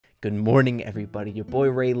Good morning, everybody. Your boy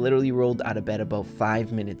Ray literally rolled out of bed about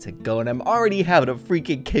 5 minutes ago, and I'm already having a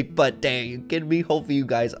freaking kick butt day. You kidding me? Hopefully you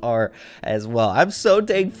guys are as well. I'm so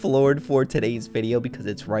dang floored for today's video because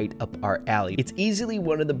it's right up our alley. It's easily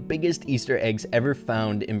one of the biggest Easter eggs ever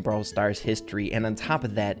found in Brawl Stars history, and on top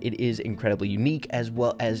of that, it is incredibly unique as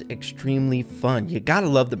well as extremely fun. You gotta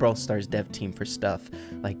love the Brawl Stars dev team for stuff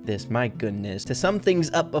like this. My goodness. To sum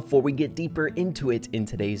things up before we get deeper into it in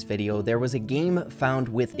today's video, there was a game found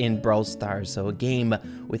within Brawl Stars, so a game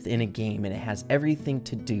within a game, and it has everything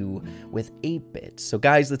to do with 8-bit. So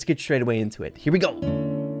guys, let's get straight away into it. Here we go.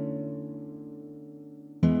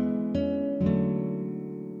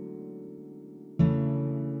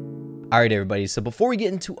 Alright everybody, so before we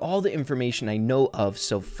get into all the information I know of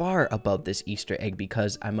so far about this Easter egg,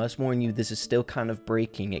 because I must warn you, this is still kind of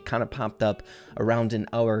breaking. It kind of popped up around an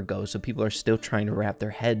hour ago, so people are still trying to wrap their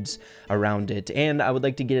heads around it, and I would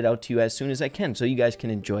like to get it out to you as soon as I can so you guys can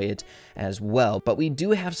enjoy it as well. But we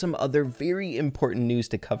do have some other very important news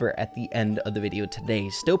to cover at the end of the video today,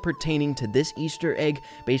 still pertaining to this Easter egg,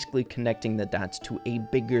 basically connecting the dots to a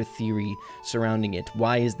bigger theory surrounding it.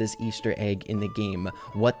 Why is this Easter egg in the game?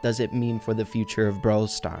 What does it mean for the future of Brawl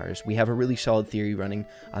Stars? We have a really solid theory running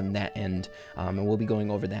on that end, and we'll be going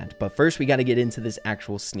over that. But first, we got to get into this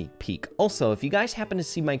actual sneak peek. Also, if you guys happen to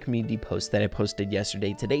see my community post that I posted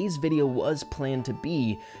yesterday, today's video was planned to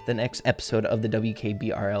be the next episode of the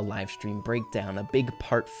WKBRL livestream breakdown, a big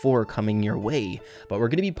part 4 coming your way. But we're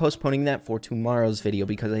going to be postponing that for tomorrow's video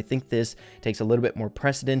because I think this takes a little bit more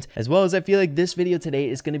precedent, as well as I feel like this video today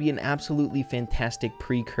is going to be an absolutely fantastic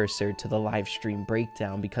precursor to the livestream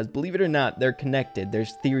breakdown, because believe it or not, they're connected.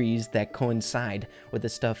 There's theories that coincide with the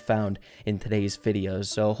stuff found in today's videos.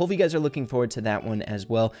 So hopefully you guys are looking forward to that one as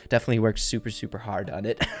well. Definitely worked super hard on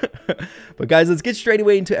it. But guys, let's get straight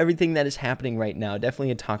away into everything that is happening right now. Definitely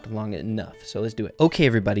had talked long enough, so let's do it. Okay,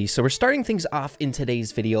 everybody, so we're starting things off in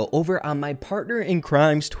today's video over on my partner in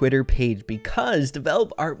crime's Twitter page, because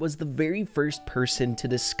Develop Art was the very first person to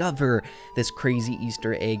discover this crazy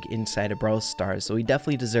Easter egg inside of Brawl Stars, so he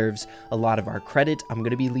definitely deserves a lot of our credit. I'm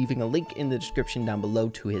going to be leaving a link in the description down below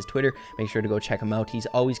to his Twitter. Make sure to go check him out. He's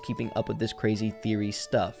always keeping up with this crazy theory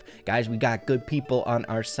stuff. Guys, we got good people on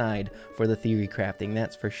our side for the theory crafting,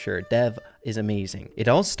 that's for sure. Dev is amazing. It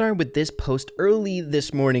all started with this post early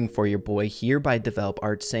this morning for your boy here by Develop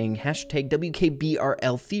Art saying hashtag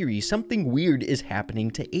WKBRL theory. Something weird is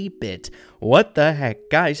happening to 8-bit. What the heck?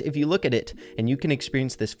 Guys, if you look at it, and you can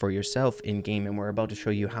experience this for yourself in game, and we're about to show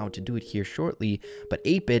you how to do it here shortly, but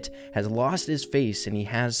 8-bit has lost his face and he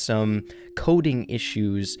has some coding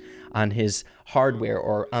issues on his hardware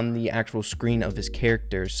or on the actual screen of his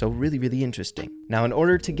character. So really interesting. Now, in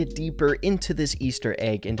order to get deeper into this Easter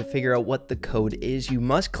egg and to figure out what the code is, you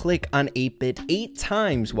must click on 8-bit 8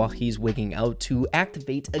 times while he's wigging out to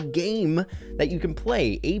activate a game that you can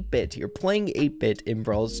play. 8-bit, you're playing 8-bit in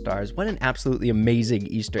Brawl Stars. What an absolutely amazing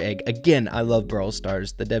Easter egg. Again, I love Brawl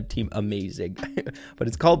Stars, the dev team amazing. But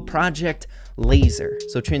it's called Project Laser.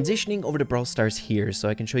 So transitioning over to Brawl Stars here, so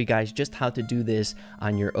I can show you guys just how to do this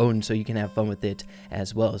on your own so you can have fun with it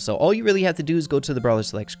as well. So all you really have to do is go to the Brawler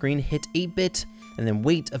Select screen, hit 8-bit, and then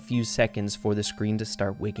wait a few seconds for the screen to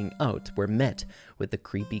start wigging out. We're met with the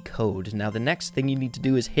creepy code. Now the next thing you need to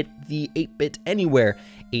do is hit the 8-bit anywhere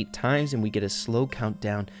 8 times, and we get a slow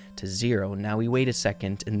countdown to 0. Now we wait a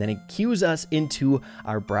second, and then it cues us into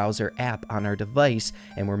our browser app on our device,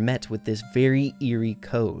 and we're met with this very eerie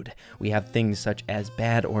code. We have things such as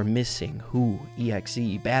bad or missing, who,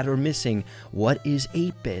 exe, bad or missing, what is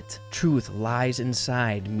 8-bit, truth lies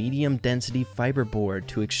inside, medium density fiber board,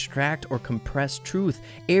 to extract or compress truth,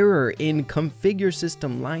 error in configure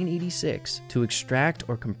system line 86, to extract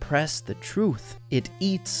or compress the truth, it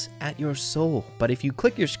eats at your soul. But if you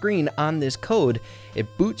click your screen on this code, it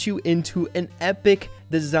boots you into an epic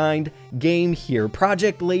designed game here.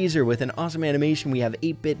 Project Laser with an awesome animation. We have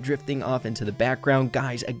 8-bit drifting off into the background.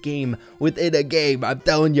 Guys, a game within a game. I'm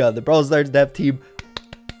telling you, the Brawl Stars dev team,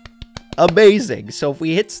 amazing. So if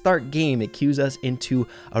we hit start game, it cues us into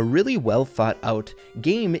a really well thought out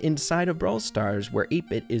game inside of Brawl Stars where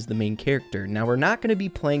 8-bit is the main character. Now we're not going to be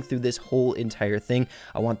playing through this whole entire thing.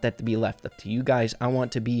 I want that to be left up to you guys. I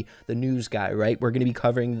want to be the news guy, right? We're going to be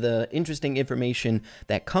covering the interesting information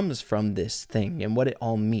that comes from this thing and what it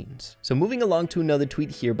all means. So moving along to another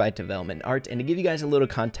tweet here by Development Art, and to give you guys a little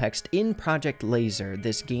context, in Project Laser,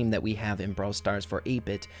 this game that we have in Brawl Stars for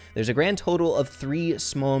 8-bit, there's a grand total of 3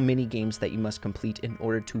 small mini games that you must complete in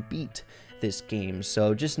order to beat this game,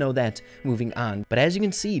 so just know that moving on. But as you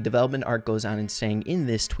can see, development art goes on and saying in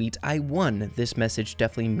this tweet, I won. This message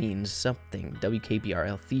definitely means something.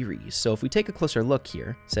 WKBRL theory. So if we take a closer look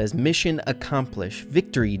here, it says mission accomplished.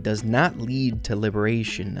 Victory does not lead to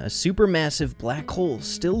liberation. A supermassive black hole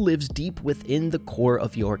still lives deep within the core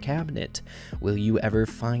of your cabinet. Will you ever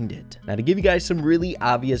find it? Now, to give you guys some really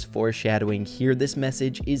obvious foreshadowing here, this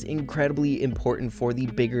message is incredibly important for the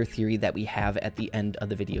bigger theory that we have at the end of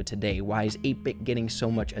the video today. Why is 8-bit getting so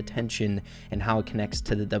much attention and how it connects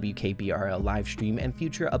to the WKBRL live stream and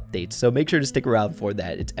future updates? So make sure to stick around for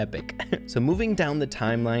that. It's epic. So moving down the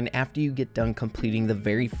timeline, after you get done completing the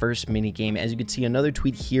very first minigame, as you can see another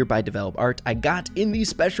tweet here by Develop Art, I got in the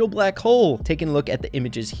special black hole. Taking a look at the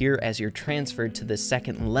images here as you're transferred to the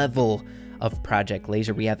second level of Project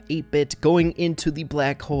Laser, we have 8-bit going into the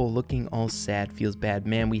black hole, looking all sad, feels bad.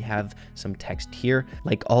 Man, we have some text here.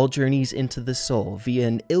 Like all journeys into the soul, via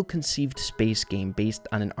an ill-conceived space game based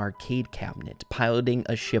on an arcade cabinet, piloting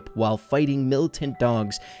a ship while fighting militant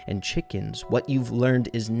dogs and chickens, what you've learned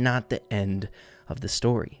is not the end of the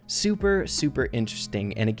story. Super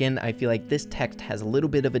interesting, and again, I feel like this text has a little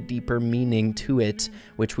bit of a deeper meaning to it,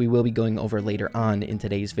 which we will be going over later on in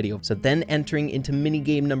today's video. So then entering into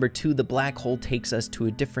minigame number 2, the black hole takes us to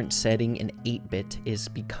a different setting, and 8-bit is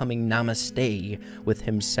becoming namaste with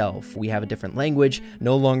himself. We have a different language,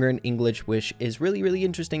 no longer in English, which is really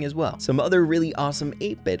interesting as well. Some other really awesome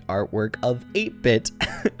 8-bit artwork of 8-bit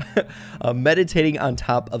meditating on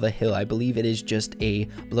top of a hill. I believe it is just a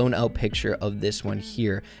blown out picture of this one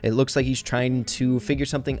here. It looks like he's trying to figure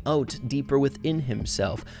something out deeper within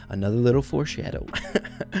himself. Another little foreshadow.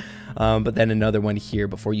 But then another one here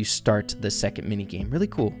before you start the second minigame. Really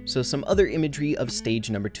cool. So some other imagery of stage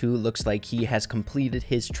number 2. Looks like he has completed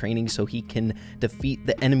his training so he can defeat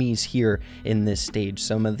the enemies here in this stage.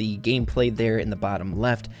 Some of the gameplay there in the bottom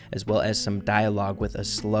left, as well as some dialogue with a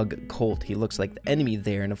slug colt. He looks like the enemy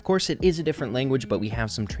there, and of course it is a different language, but we have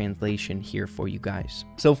some translation here for you guys.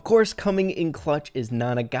 So of course, coming in clutch is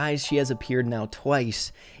Nana. Guys, she has appeared now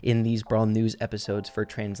twice in these Brawl News episodes for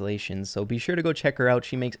translations, so be sure to go check her out.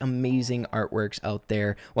 She makes amazing artworks out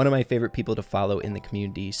there. One of my favorite people to follow in the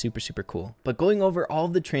community. Super cool. But going over all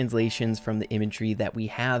the translations from the imagery that we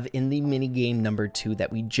have in the minigame number 2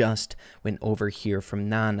 that we just went over here from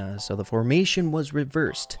Nana. So the formation was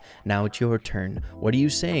reversed. Now it's your turn. What are you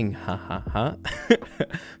saying? Ha ha ha.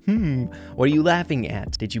 What are you laughing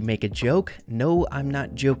at? Did you make a joke? No, I'm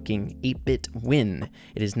not joking. 8-bit win.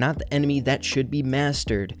 It is not the enemy that should be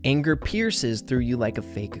mastered. Anger pierces through you like a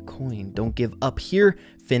fake coin. Don't give up here.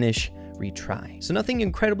 Finish, retry. So nothing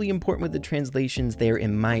incredibly important with the translations there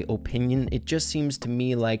in my opinion. It just seems to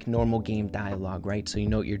me like normal game dialogue, right? So you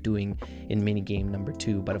know what you're doing in minigame number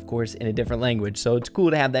 2, but of course in a different language. So it's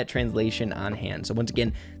cool to have that translation on hand. So once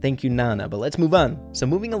again, thank you, Nana, but let's move on. So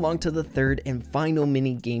moving along to the third and final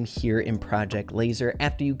minigame here in Project Laser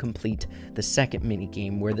after you complete the second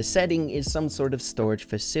minigame, where the setting is some sort of storage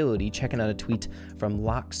facility. Checking out a tweet from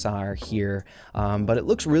Loxar here, but it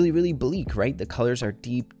looks really bleak, right? The colors are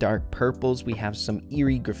deep, dark purples. We have some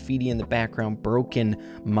eerie graffiti in the background,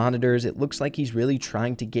 broken monitors. It looks like he's really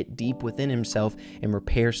trying to get deep within himself and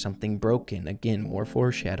repair something broken. Again, more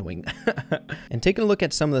foreshadowing. And taking a look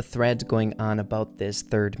at some of the threads going on about this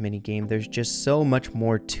third minigame, there's just so much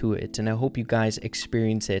more to it, and I hope you guys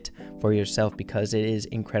experience it for yourself because it is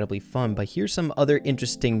incredibly fun. But here's some other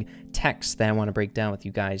interesting text that I want to break down with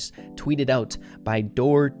you guys, tweeted out by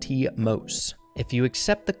Dortimos. If you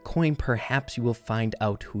accept the coin, perhaps you will find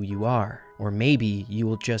out who you are. Or maybe you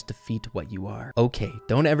will just defeat what you are. Okay,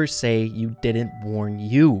 don't ever say you didn't warn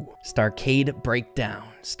you. Starcade breakdown.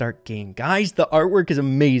 Start game. Guys, the artwork is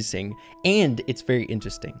amazing and it's very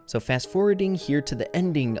interesting. So fast forwarding here to the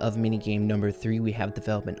ending of minigame number 3, we have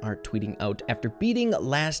development art tweeting out, after beating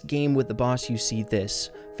last game with the boss, you see this.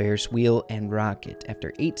 Ferris wheel and rocket.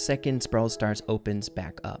 After 8 seconds, Brawl Stars opens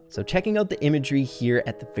back up. So checking out the imagery here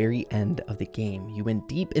at the very end of the game, you went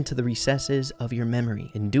deep into the recesses of your memory.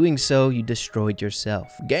 In doing so, you destroyed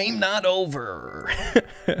yourself. Game not over.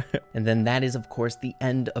 And then that is of course the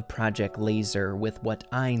end of Project Laser with what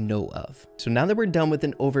I know of. So now that we're done with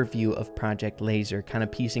an overview of Project Laser, kind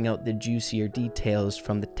of piecing out the juicier details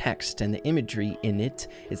from the text and the imagery in it,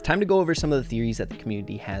 it's time to go over some of the theories that the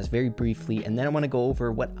community has very briefly, and then I want to go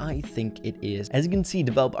over what I think it is. As you can see,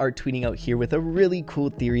 Develop Art tweeting out here with a really cool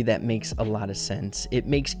theory that makes a lot of sense. It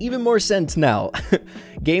makes even more sense now.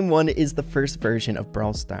 Game 1 is the first version of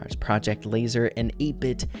Brawl Stars, Project Project Laser, and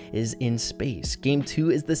 8-Bit is in space. Game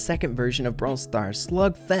 2 is the second version of Brawl Stars,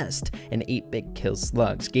 Slugfest, and 8-Bit kills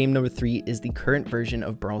slugs. Game number 3 is the current version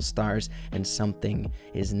of Brawl Stars, and something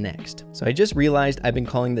is next. So I just realized I've been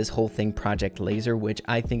calling this whole thing Project Laser, which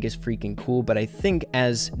I think is freaking cool, but I think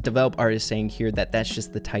as develop art is saying here that that's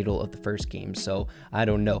just the title of the first game, so I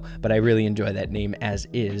don't know, but I really enjoy that name as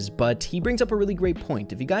is. But he brings up a really great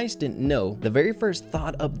point. If you guys didn't know, the very first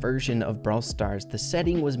thought up version of Brawl Stars, the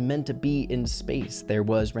setting was meant to be in space. There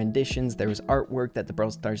was renditions, there was artwork that the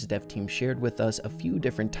Brawl Stars dev team shared with us a few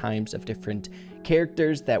different times of different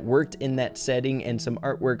characters that worked in that setting and some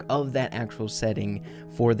artwork of that actual setting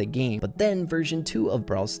for the game. But then version 2 of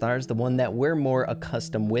Brawl Stars, the one that we're more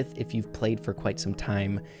accustomed with if you've played for quite some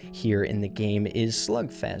time here in the game, is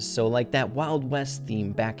Slugfest. So like that Wild West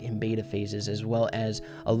theme back in beta phases, as well as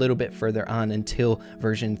a little bit further on until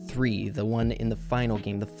version 3, the one in the final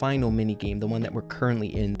game, the final mini game, the one that we're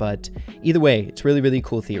currently in. But either way, it's really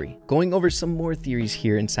cool theory. Going over some more theories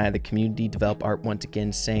here inside the community, develop art once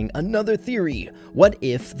again saying another theory. What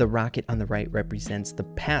if the rocket on the right represents the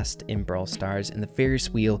past in Brawl Stars and the Ferris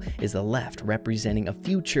wheel is the left, representing a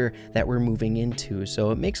future that we're moving into?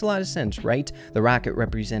 So it makes a lot of sense, right? The rocket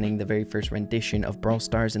representing the very first rendition of Brawl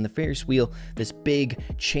Stars and the Ferris wheel, this big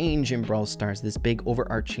change in Brawl Stars, this big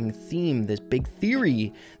overarching theme, this big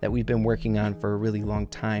theory that we've been working on for a really long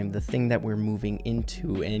time, the thing that we're moving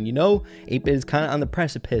into. And you know, 8-Bit is kind of on the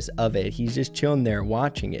precipice of it. He's just chilling there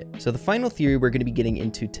watching it. So the final theory we're going to be getting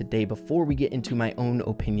into today, before we get into my own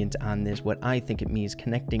opinions on this, what I think it means,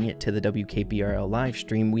 connecting it to the WKBRL live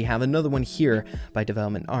stream, we have another one here by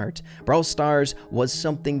Development Art. Brawl Stars was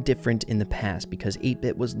something different in the past because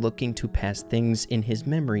 8-Bit was looking to pass things in his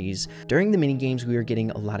memories. During the minigames, we were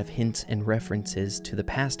getting a lot of hints and references to the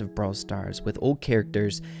past of Brawl Stars with old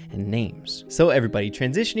characters and names. So everybody,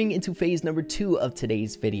 transitioning into phase number 2 of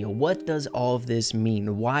today's video, what does all of this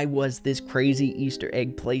mean? Why was this crazy Easter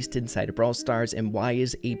egg placed inside of Brawl Stars, and why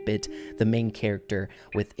is 8-Bit the main character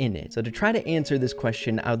within it? So to try to answer this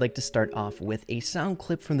question, I would like to start off with a sound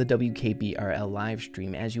clip from the WKBRL live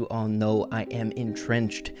stream. As you all know, I am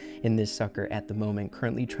entrenched in this sucker at the moment,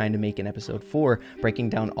 currently trying to make an episode 4 breaking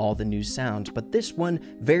down all the new sounds, but this one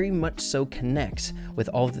very much so connects with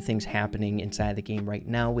all of the things happening inside the game right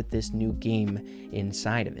now with this new game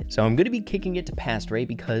inside of it. So I'm going to be kicking it to Past Ray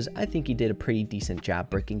because I think he did a pretty decent job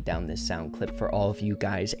breaking down this sound clip for all of you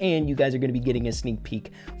guys, and you guys are going to be getting a sneak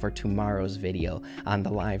peek for tomorrow's video on the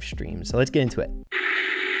live stream. So let's get into it.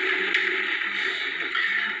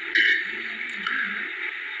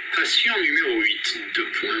 Patient numéro 8, 2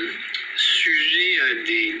 points. Sujet à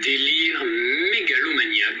des délires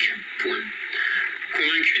mégalomaniaques, point.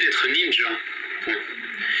 Convaincu d'être ninja, point.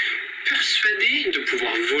 Persuadé de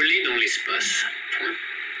pouvoir voler dans l'espace, point.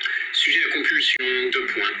 Sujet à compulsion, 2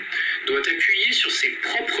 points. Doit appuyer sur ses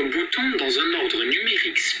propres boutons dans un ordre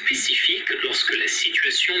numérique spécifique lorsque la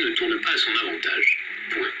situation ne tourne pas à son avantage,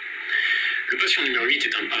 point. Le patient numéro 8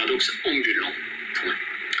 est un paradoxe ambulant, point.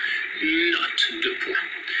 Note, 2 points.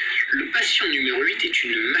 Le patient numéro 8 est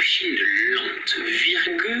une machine lente,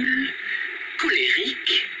 virgule,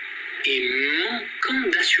 colérique et manquant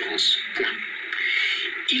d'assurance, point.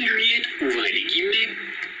 Il lui est, ouvrez les guillemets,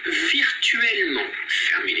 virtuellement,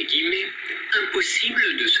 fermez les guillemets, impossible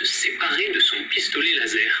de se séparer de son pistolet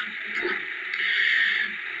laser, point.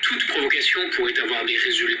 Toute provocation pourrait avoir des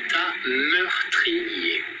résultats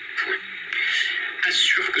meurtriers, point.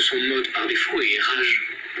 Assure que son mode par défaut est rage,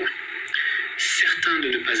 point. Certain de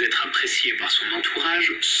ne pas être apprécié par son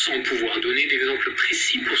entourage, sans pouvoir donner d'exemples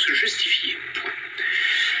précis pour se justifier, point.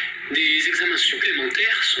 Des examens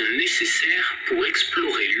supplémentaires sont nécessaires pour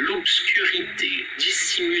explorer l'obscurité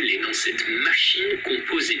dissimulée dans cette machine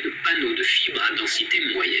composée de panneaux de fibres à densité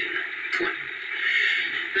moyenne, point.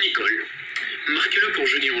 Nicole, marquez-le pour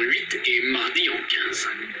jeudi en 8 et mardi en 15.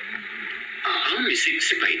 Ah, mais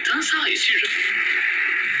c'est pas éteint ça, et si je...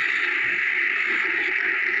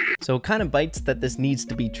 So it kind of bites that this needs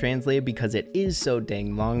to be translated because it is so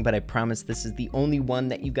dang long, but I promise this is the only one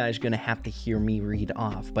that you guys are going to have to hear me read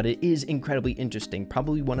off. But it is incredibly interesting,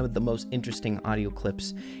 probably one of the most interesting audio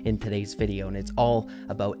clips in today's video, and it's all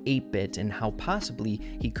about 8-Bit and how possibly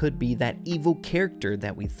he could be that evil character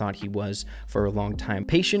that we thought he was for a long time.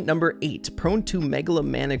 Patient number 8, prone to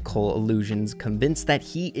megalomaniacal illusions, convinced that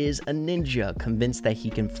he is a ninja, convinced that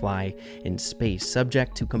he can fly in space,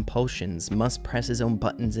 subject to compulsions, must press his own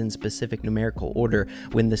buttons in specific numerical order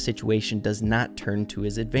when the situation does not turn to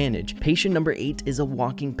his advantage. Patient number 8 is a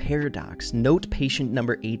walking paradox. Note patient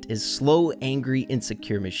number 8 is slow, angry,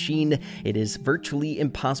 insecure machine. It is virtually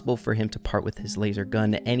impossible for him to part with his laser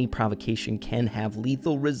gun. Any provocation can have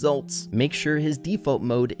lethal results. Make sure his default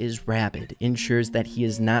mode is rabid. Ensures that he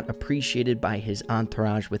is not appreciated by his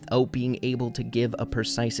entourage without being able to give a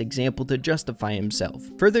precise example to justify himself.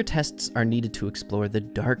 Further tests are needed to explore the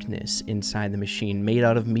darkness inside the machine. Made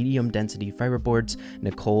out of medium density fiberboards.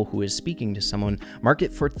 Nicole, who is speaking to someone, mark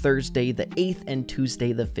it for Thursday the 8th and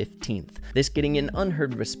Tuesday the 15th. This getting an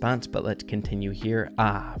unheard response, but let's continue here.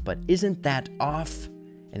 But isn't that off?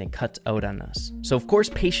 And it cuts out on us. So of course,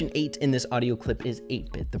 patient 8 in this audio clip is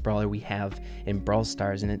 8-Bit, the brawler we have in Brawl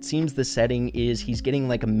Stars, and it seems the setting is he's getting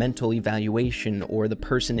like a mental evaluation, or the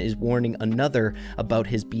person is warning another about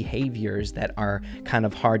his behaviors that are kind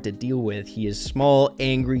of hard to deal with. He is small,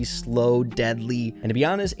 angry, slow, deadly, and to be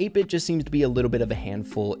honest, 8-Bit just seems to be a little bit of a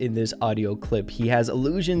handful in this audio clip. He has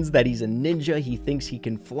illusions that he's a ninja, he thinks he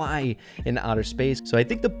can fly in outer space. So I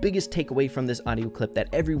think the biggest takeaway from this audio clip that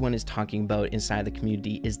everyone is talking about inside the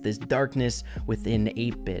community is this darkness within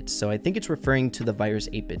 8-Bit. So I think it's referring to the Virus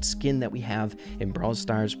 8-Bit skin that we have in Brawl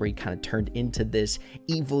Stars, where he kind of turned into this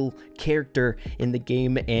evil character in the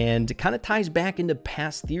game, and kind of ties back into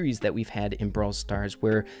past theories that we've had in Brawl Stars,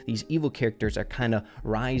 where these evil characters are kind of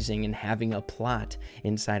rising and having a plot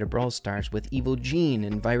inside of Brawl Stars, with Evil Gene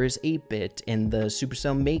and Virus 8-Bit and the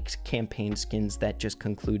Supercell Make campaign skins that just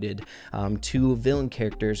concluded. 2 villain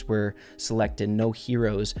characters were selected, no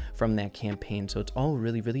heroes from that campaign, so it's all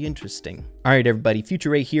really interesting. All right, everybody, Future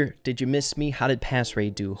Ray here. Did you miss me? How did Pass Ray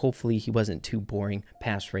do? Hopefully he wasn't too boring.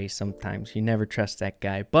 Pass Ray sometimes, you never trust that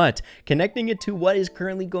guy. But connecting it to what is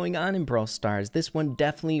currently going on in Brawl Stars, this one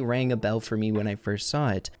definitely rang a bell for me when I first saw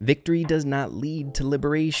it. Victory does not lead to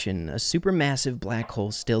liberation. A supermassive black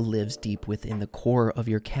hole still lives deep within the core of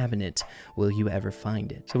your cabinet. Will you ever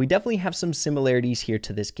find it? So we definitely have some similarities here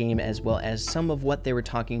to this game, as well as some of what they were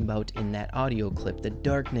talking about in that audio clip, the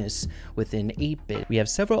darkness within 8-Bit. We have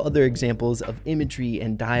several other examples of imagery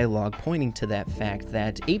and dialogue pointing to that fact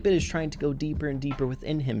that 8-Bit is trying to go deeper and deeper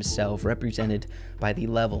within himself, represented by the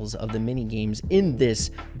levels of the mini games in this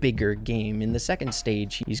bigger game. In the second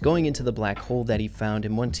stage, he's going into the black hole that he found,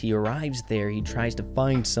 and once he arrives there, he tries to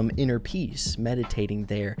find some inner peace, meditating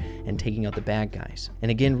there and taking out the bad guys.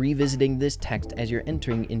 And again, revisiting this text as you're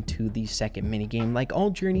entering into the second mini game, like all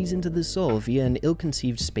journeys into the soul, via an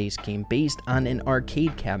ill-conceived space game based on an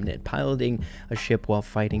arcade cabinet, piloting a ship while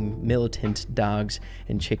fighting militant dogs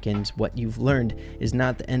and chickens. What you've learned is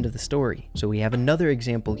not the end of the story. So we have another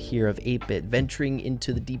example here of 8-Bit venturing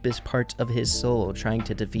into the deepest parts of his soul, trying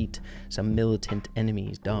to defeat some militant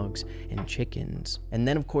enemies, dogs and chickens. And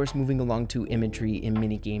then of course, moving along to imagery in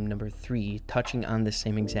minigame number 3, touching on the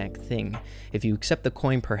same exact thing. If you accept the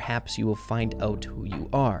coin, perhaps you will find out who you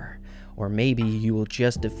are, or maybe you will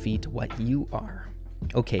just defeat what you are.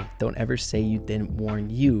 Okay, don't ever say you didn't warn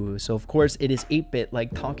you. So of course it is 8-Bit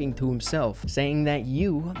like talking to himself, saying that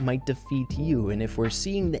you might defeat you. And if we're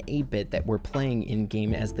seeing the 8-Bit that we're playing in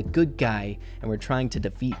game as the good guy, and we're trying to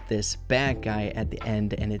defeat this bad guy at the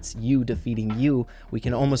end, and it's you defeating you, we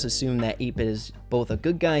can almost assume that 8-Bit is both a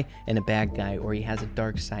good guy and a bad guy, or he has a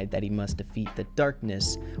dark side that he must defeat, the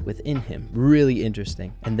darkness within him. Really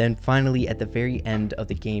interesting. And then finally, at the very end of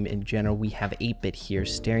the game in general, we have 8-Bit here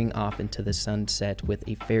staring off into the sunset with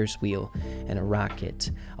a Ferris wheel and a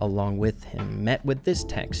rocket along with him, met with this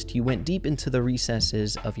text: you went deep into the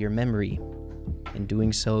recesses of your memory. In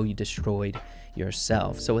doing so, you destroyed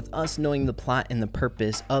yourself. So with us knowing the plot and the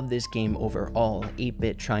purpose of this game overall,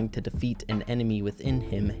 8-Bit trying to defeat an enemy within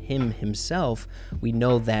him himself, we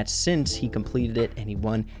know that since he completed it and he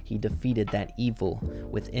won, he defeated that evil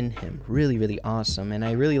within him. Really awesome. And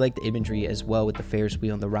I really like the imagery as well with the Ferris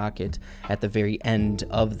wheel and the rocket at the very end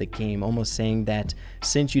of the game, almost saying that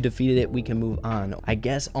since you defeated it, we can move on. I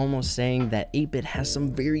guess almost saying that 8-Bit has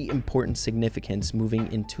some very important significance moving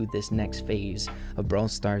into this next phase of Brawl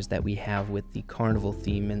Stars that we have with the carnival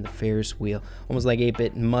theme and the Ferris wheel. Almost like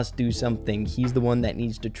 8-Bit must do something. He's the one that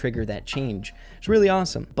needs to trigger that change. It's really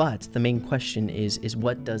awesome. But the main question is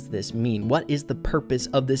what does this mean? What is the purpose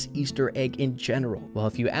of this Easter egg in general? Well,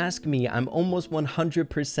 if you ask me, I'm almost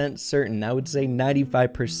 100% certain, I would say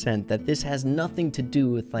 95%, that this has nothing to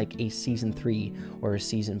do with like a Season 3 or a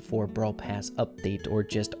Season 4 Brawl Pass update, or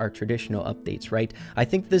just our traditional updates, right? I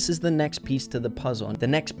think this is the next piece to the puzzle, the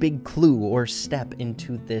next big clue or step step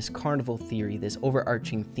into this carnival theory, this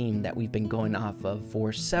overarching theme that we've been going off of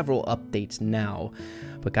for several updates now.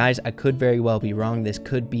 But guys, I could very well be wrong. This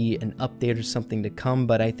could be an update or something to come,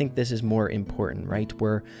 but I think this is more important, right?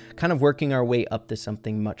 We're kind of working our way up to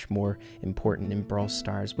something much more important in Brawl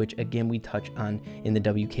Stars, which again, we touch on in the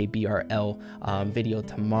WKBRL video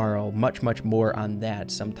tomorrow. Much more on that.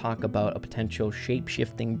 Some talk about a potential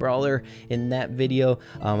shape-shifting brawler in that video.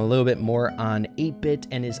 A little bit more on 8-Bit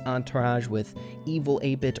and his entourage with evil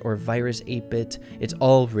 8-Bit or virus 8-Bit. It's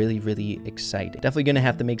all really exciting. Definitely gonna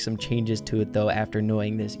have to make some changes to it though after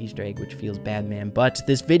knowing this Easter egg, which feels bad, man. But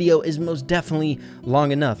this video is most definitely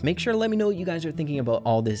long enough. Make sure to let me know what you guys are thinking about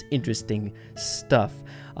all this interesting stuff.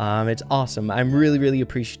 It's awesome. I'm really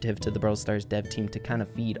appreciative to the Brawl Stars dev team to kind of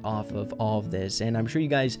feed off of all of this, and I'm sure you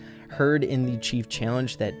guys heard in the Chief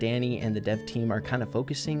Challenge that Danny and the dev team are kind of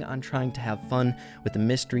focusing on trying to have fun with the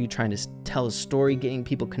mystery, trying to tell a story, getting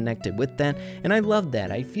people connected with that, and I love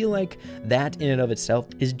that. I feel like that in and of itself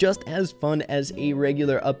is just as fun as a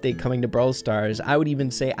regular update coming to Brawl Stars. I would even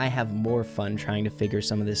say I have more fun trying to figure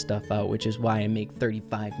some of this stuff out, which is why I make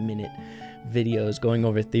 35-minute videos going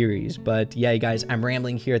over theories. But yeah, you guys, I'm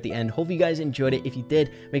rambling here at the end. Hopefully you guys enjoyed it. If you did,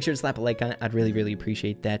 make sure to slap a like on it. I'd really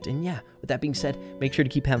appreciate that. And yeah, with that being said, make sure to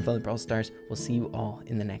keep having fun with Brawl Stars. We'll see you all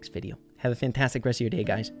in the next video. Have a fantastic rest of your day,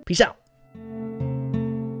 guys. Peace out.